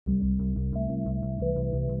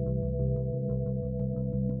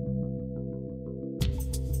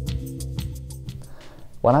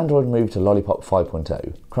When Android moved to Lollipop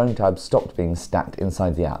 5.0, Chrome tabs stopped being stacked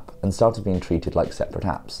inside the app and started being treated like separate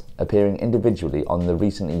apps, appearing individually on the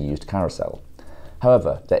recently used carousel.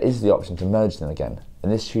 However, there is the option to merge them again,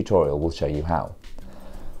 and this tutorial will show you how.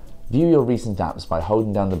 View your recent apps by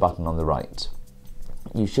holding down the button on the right.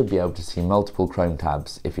 You should be able to see multiple Chrome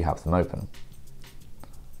tabs if you have them open.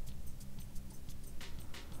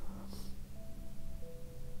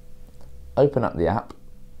 Open up the app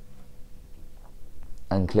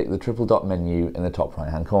and click the triple dot menu in the top right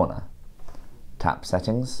hand corner. Tap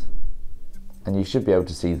Settings and you should be able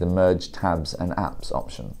to see the Merge Tabs and Apps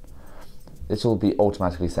option. This will be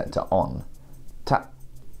automatically set to on. Tap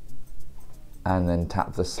and then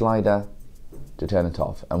tap the slider to turn it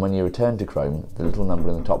off, and when you return to Chrome, the little number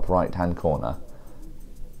in the top right hand corner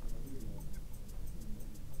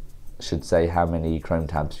should say how many Chrome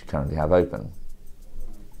tabs you currently have open,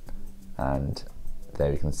 and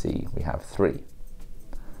there you can see we have 3.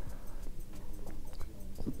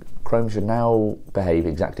 Chrome should now behave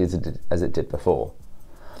exactly as it did before.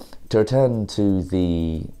 To return to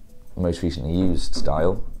the most recently used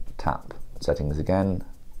style, tap Settings again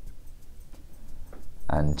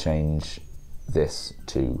and change this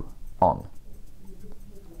to on.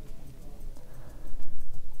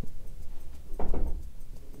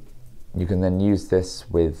 You can then use this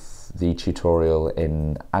with the tutorial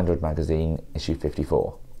in Android Magazine issue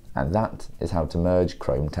 54, and that is how to merge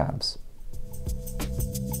Chrome tabs.